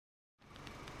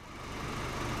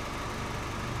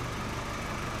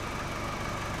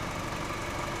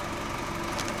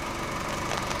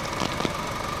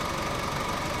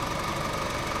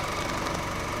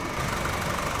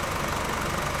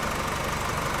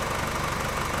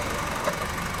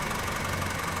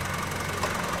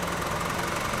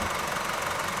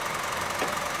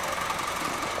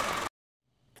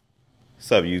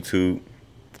What's up, YouTube?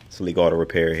 It's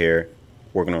Leekautorepair here,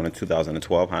 working on a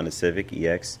 2012 Honda Civic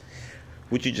EX.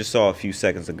 What you just saw a few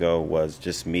seconds ago was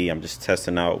just me. I'm just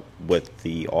testing out with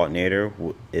the alternator,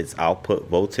 its output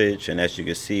voltage, and as you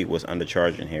can see, it was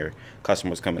undercharging here.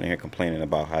 Customer was coming in here complaining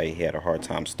about how he had a hard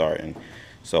time starting,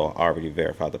 so I already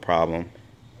verified the problem.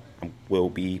 I will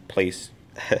be replacing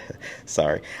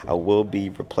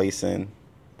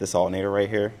this alternator right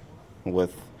here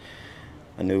with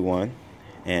a new one.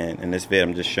 And in this video,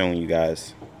 I'm just showing you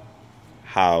guys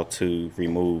how to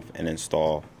remove and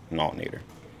install an alternator.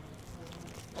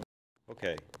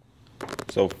 Okay,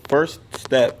 so first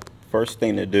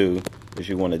thing to do is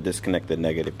you want to disconnect the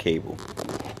negative cable.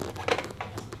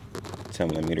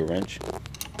 10mm wrench.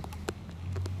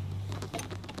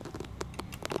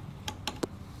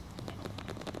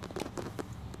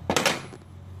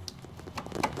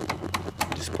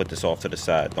 Just put this off to the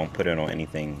side. Don't put it on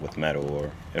anything with metal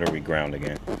or it'll reground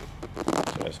again.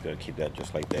 So that's good. Keep that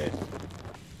just like that.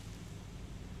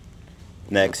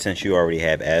 Next, since you already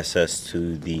have access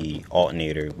to the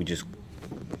alternator, we just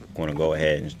want to go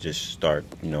ahead and just start,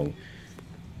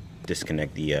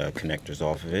 disconnect the connectors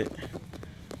off of it.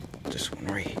 This one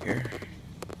right here.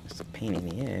 It's a pain in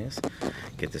the ass.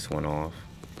 Get this one off.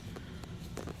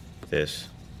 This.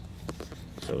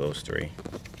 So those three.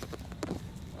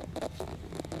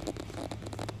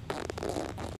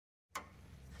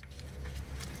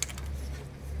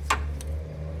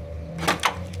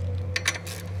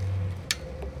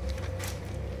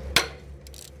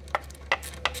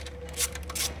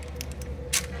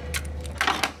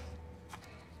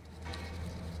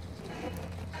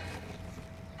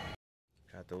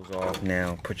 Got those off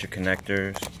now. Put your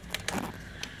connectors.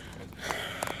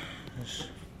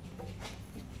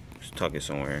 Just tuck it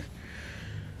somewhere.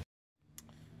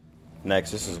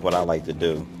 Next, this is what I like to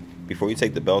do. Before you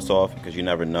take the belts off, because you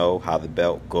never know how the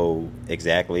belt go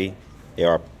exactly, they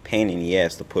are a pain in the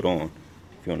ass to put on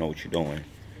if you don't know what you're doing.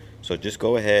 So just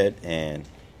go ahead and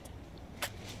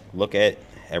look at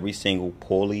every single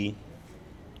pulley.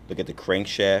 Look at the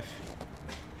crankshaft,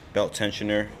 belt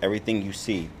tensioner, everything you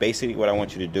see. Basically what I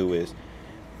want you to do is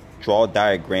draw a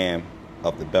diagram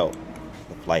of the belt,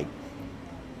 of like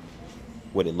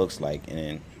what it looks like,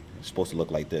 and it's supposed to look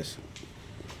like this.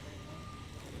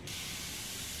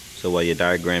 So while your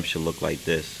diagram should look like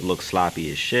this, it looks sloppy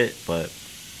as shit, but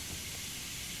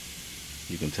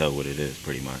you can tell what it is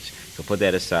pretty much. So put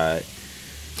that aside,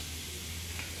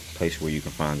 place where you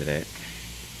can find it at.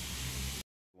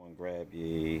 You want to grab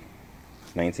a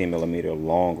 19mm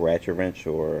long ratchet wrench,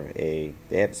 or they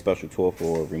have a special tool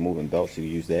for removing belts, so you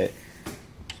use that.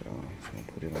 So I'm just gonna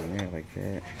put it on there like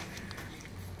that.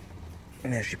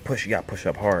 And as you push, you gotta push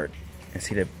up hard and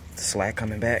see the slack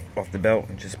coming back off the belt,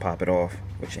 and just pop it off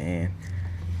with your hand.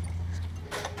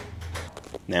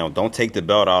 Now don't take the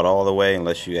belt out all the way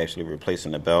unless you're actually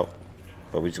replacing the belt,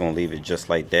 but we're just gonna leave it just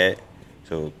like that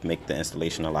to make the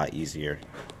installation a lot easier.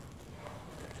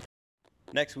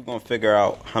 Next, we're going to figure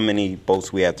out how many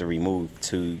bolts we have to remove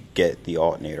to get the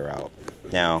alternator out.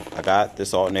 Now, I got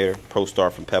this alternator, Pro Star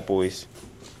from Pepboys.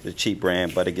 It's a cheap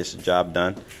brand, but it gets the job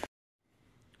done.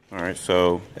 Alright,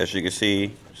 so as you can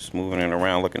see, just moving it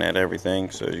around, looking at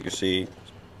everything. So as you can see,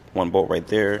 one bolt right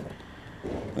there,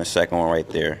 and the second one right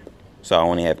there. So I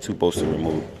only have two bolts to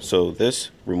remove. So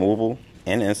this removal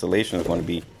and installation is going to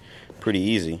be pretty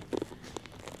easy.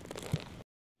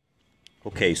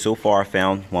 Okay, so far I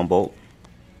found one bolt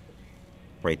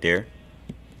right there.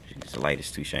 The light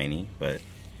is too shiny, but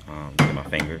look at my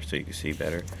finger so you can see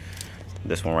better.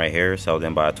 This one right here is held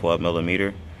in by a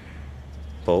 12mm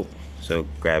bolt. So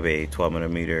grab a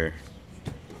 12mm,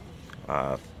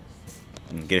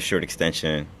 get a short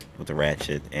extension with the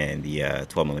ratchet and the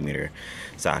 12mm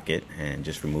socket, and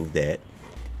just remove that.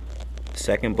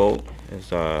 Second bolt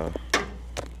is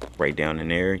right down in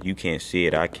there. You can't see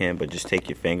it, I can, but just take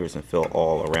your fingers and feel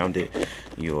all around it.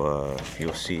 You'll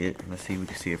see it. Let's see if we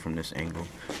can see it from this angle.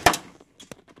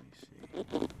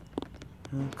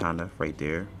 Kind of right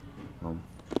there. I'm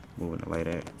moving the light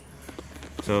at.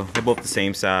 So they're both the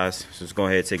same size. So just go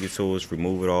ahead, take your tools,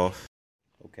 remove it off.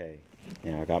 Okay,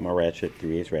 now I got my ratchet,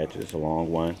 3/8 ratchet. It's a long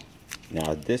one.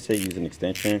 Now this say use an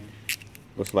extension.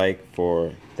 Looks like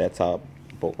for that top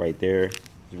bolt right there,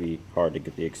 it'd be hard to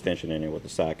get the extension in there with the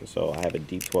socket. So I have a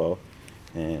D12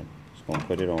 and just gonna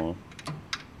put it on.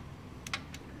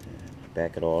 And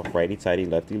back it off, righty tighty,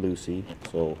 lefty loosey.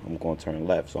 So I'm gonna turn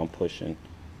left, so I'm pushing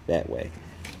that way.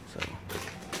 So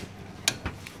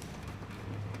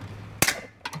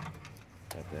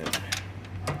got that.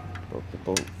 Broke the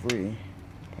bolt free.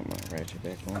 Put my ratchet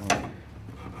back on.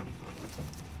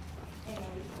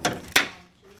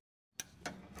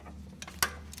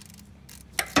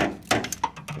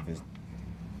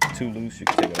 too loose, you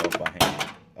can take it off by hand.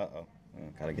 Uh-oh,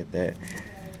 gotta get that.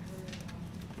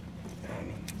 I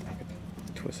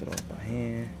can twist it off by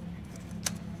hand.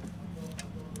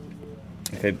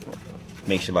 If it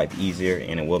makes your life easier,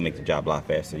 and it will make the job a lot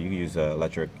faster, you can use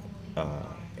electric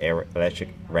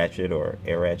ratchet or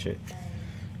air ratchet.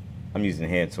 I'm using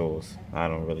hand tools. I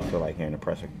don't really feel like hearing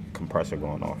the compressor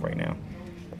going off right now.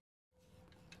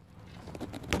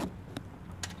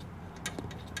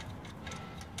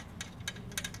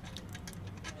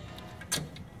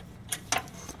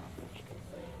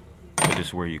 But this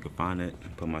is where you can find it.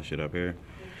 Put my shit up here.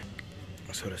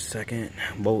 So the second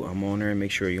bolt, I'm on there.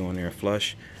 Make sure you're on there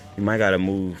flush. You might gotta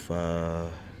move the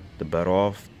belt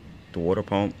off the water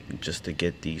pump just to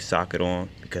get the socket on,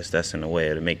 because that's in the way.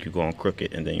 It'll make you go on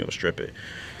crooked and then you'll strip it.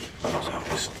 So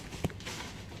just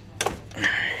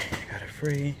got it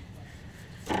free.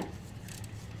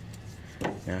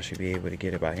 Now I should be able to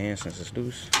get it by hand since it's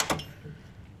loose.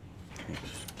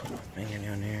 Just put my finger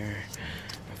down there.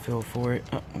 I feel for it.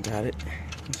 Oh, I got it.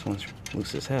 This one's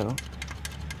loose as hell.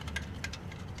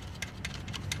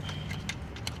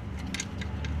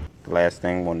 The last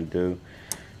thing I want to do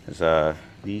is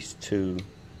these two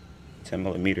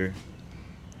 10mm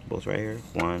bolts right here.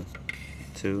 1,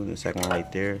 2, the second one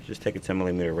right there. Just take a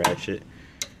 10mm ratchet.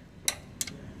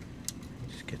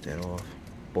 Just get that off.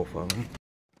 Both of them.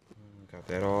 Got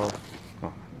that off. Oh,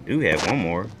 I do have one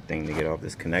more thing to get off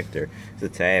this connector. It's a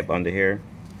tab under here.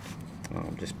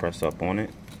 Just press up on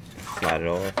it. Slide it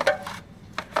off.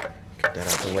 Get that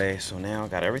out the way. So now I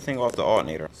got everything off the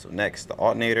alternator. So next, the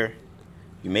alternator.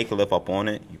 You make a lift up on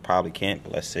it. You probably can't,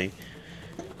 but let's see.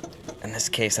 In this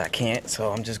case, I can't,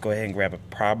 so I'm just go ahead and grab a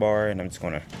pry bar, and I'm just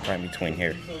gonna right in between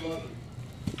here.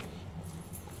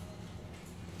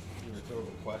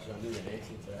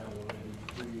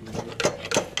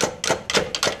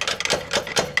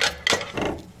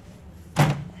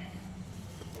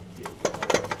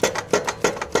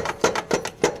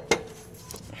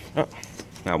 Oh,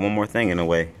 got one more thing in the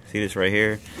way. See this right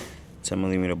here?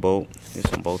 10mm bolt. Here's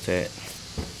some bolts at.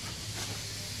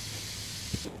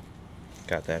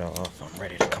 Got that off. I'm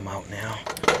ready to come out now.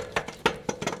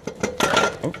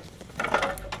 Oh.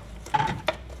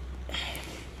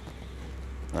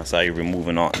 That's how you remove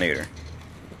an alternator.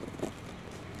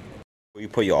 Before you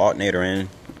put your alternator in,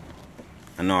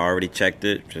 I know I already checked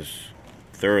it, just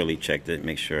thoroughly checked it,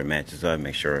 make sure it matches up,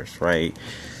 make sure it's right.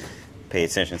 Pay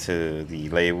attention to the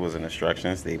labels and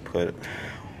instructions they put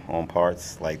on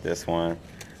parts like this one.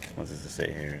 What does it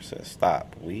say here? It says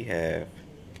stop. We have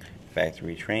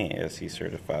factory trained ASC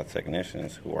certified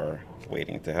technicians who are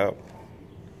waiting to help.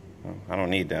 Well, I don't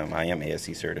need them. I am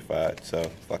ASC certified, so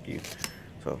fuck you.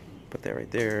 So put that right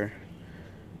there.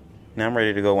 Now I'm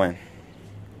ready to go in.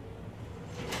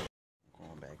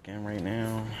 Going back in right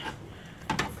now.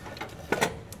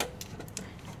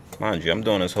 Mind you, I'm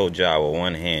doing this whole job with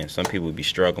one hand. Some people would be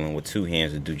struggling with two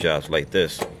hands to do jobs like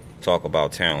this. Talk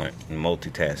about talent and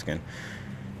multitasking.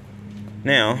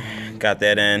 Now, got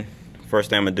that in. First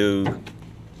thing I'm gonna do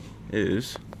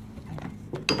is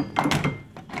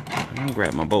I'm gonna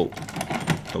grab my bolt,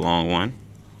 the long one.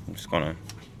 I'm just gonna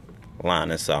line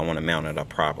this so I want to mount it up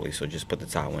properly. So just put the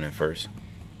top one in first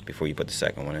before you put the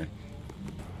second one in.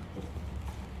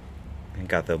 And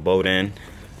got the bolt in.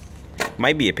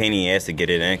 Might be a pain in the ass to get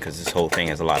it in because this whole thing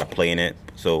has a lot of play in it.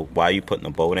 So while you're putting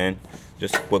the bolt in,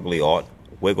 just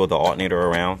wiggle the alternator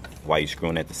around while you're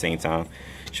screwing at the same time.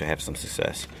 You should have some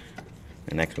success.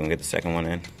 And next we're gonna get the second one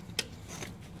in.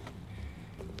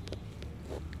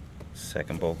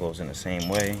 Second bolt goes in the same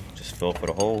way. Just fill for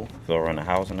the hole, fill around the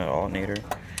housing of the alternator.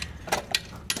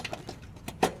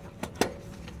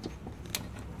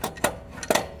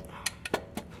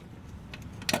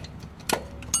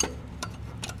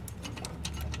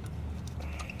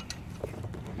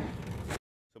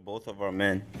 Both of our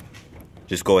men,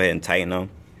 just go ahead and tighten them,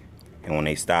 and when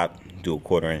they stop, do a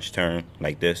 1/4 inch turn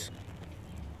like this.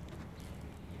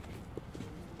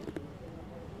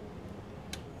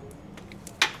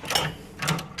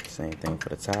 Same thing for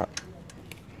the top.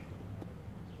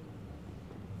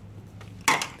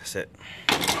 That's it.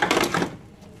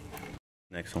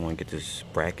 Next, I want to get this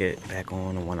bracket back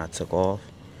on, the one I took off.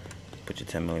 Put your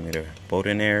 10mm bolt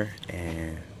in there,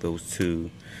 and those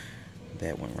two.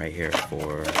 That one right here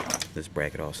for this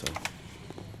bracket also.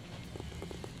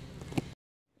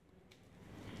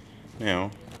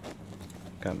 Now,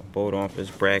 got my bolt on for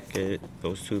this bracket,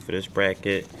 those two for this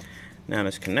bracket. Now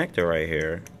this connector right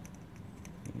here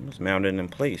is mounted in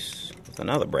place with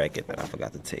another bracket that I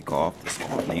forgot to take off. This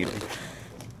alternator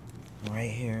right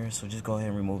here. So just go ahead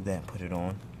and remove that and put it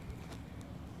on.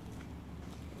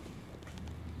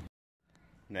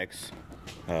 Next,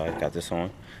 got this on.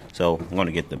 So I'm going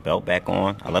to get the belt back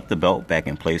on. I left the belt back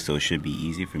in place, so it should be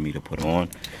easy for me to put on.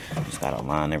 Just got to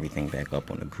line everything back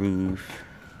up on the groove.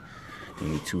 You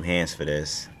need 2 hands for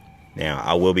this. Now,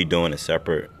 I will be doing a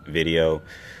separate video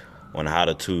on how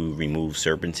to remove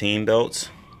serpentine belts.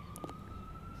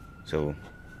 So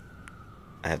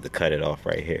I have to cut it off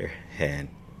right here. And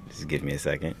just give me a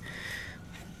second.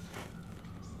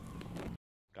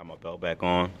 Got my belt back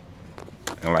on.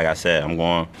 And like I said, I'm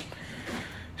going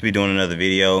to be doing another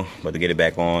video, but to get it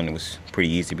back on, it was pretty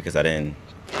easy because I didn't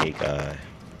take,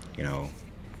 you know,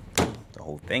 the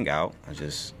whole thing out. I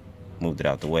just moved it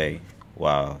out the way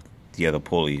while the other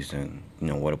pulleys and, you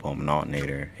know, water pump and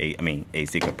alternator,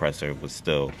 AC compressor was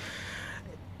still,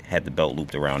 had the belt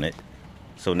looped around it.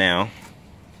 So now,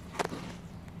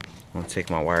 I'm going to take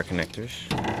my wire connectors.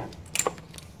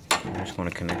 I'm just going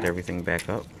to connect everything back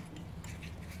up.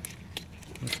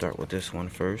 Let's start with this one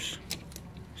first.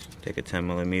 Take a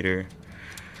 10mm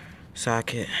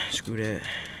socket, screw that,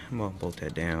 I'm gonna bolt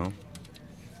that down.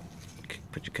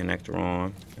 Put your connector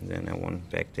on, and then that one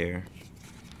back there.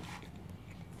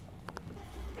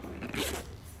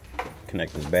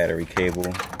 Connect this battery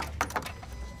cable.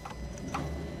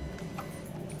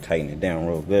 Tighten it down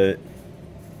real good.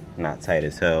 Not tight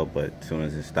as hell, but as soon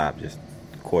as it stops, just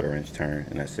 1/4 inch turn,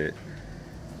 and that's it.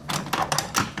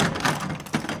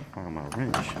 My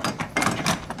wrench.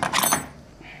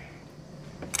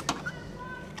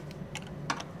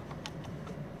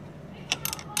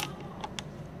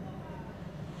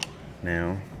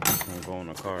 Now I'm gonna go in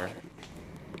the car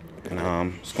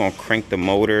and just gonna crank the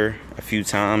motor a few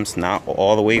times, not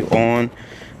all the way on,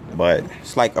 but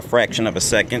it's like a fraction of a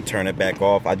second. Turn it back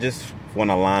off. I just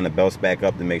want to line the belts back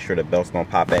up to make sure the belts don't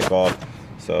pop back off.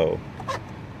 So let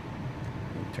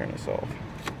me turn this off.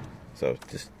 So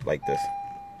just like this.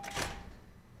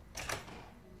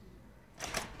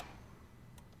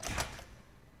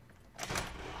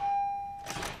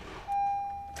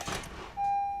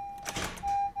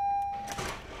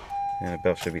 And the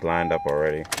belt should be lined up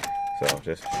already. So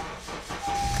just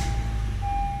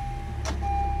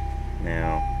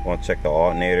now, I want to check the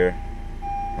alternator.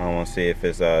 I want to see if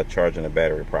it's charging the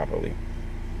battery properly.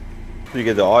 After you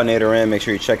get the alternator in, make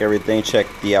sure you check everything. Check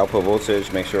the output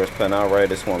voltage. Make sure it's putting out right.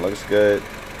 This one looks good.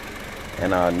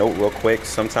 And note real quick,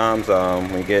 sometimes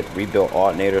when you get rebuilt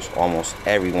alternators, almost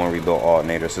everyone rebuilt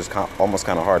alternators. It's almost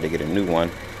kind of hard to get a new one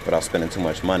without spending too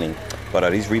much money. But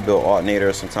these rebuilt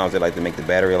alternators, sometimes they like to make the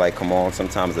battery light come on.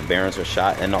 Sometimes the bearings are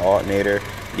shot in the alternator,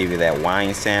 give you that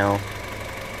whine sound.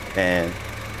 And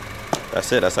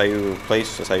that's it. That's how you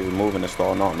replace, that's how you remove and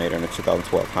install an alternator in the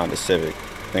 2012 Honda Civic.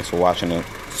 Thanks for watching and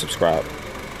subscribe.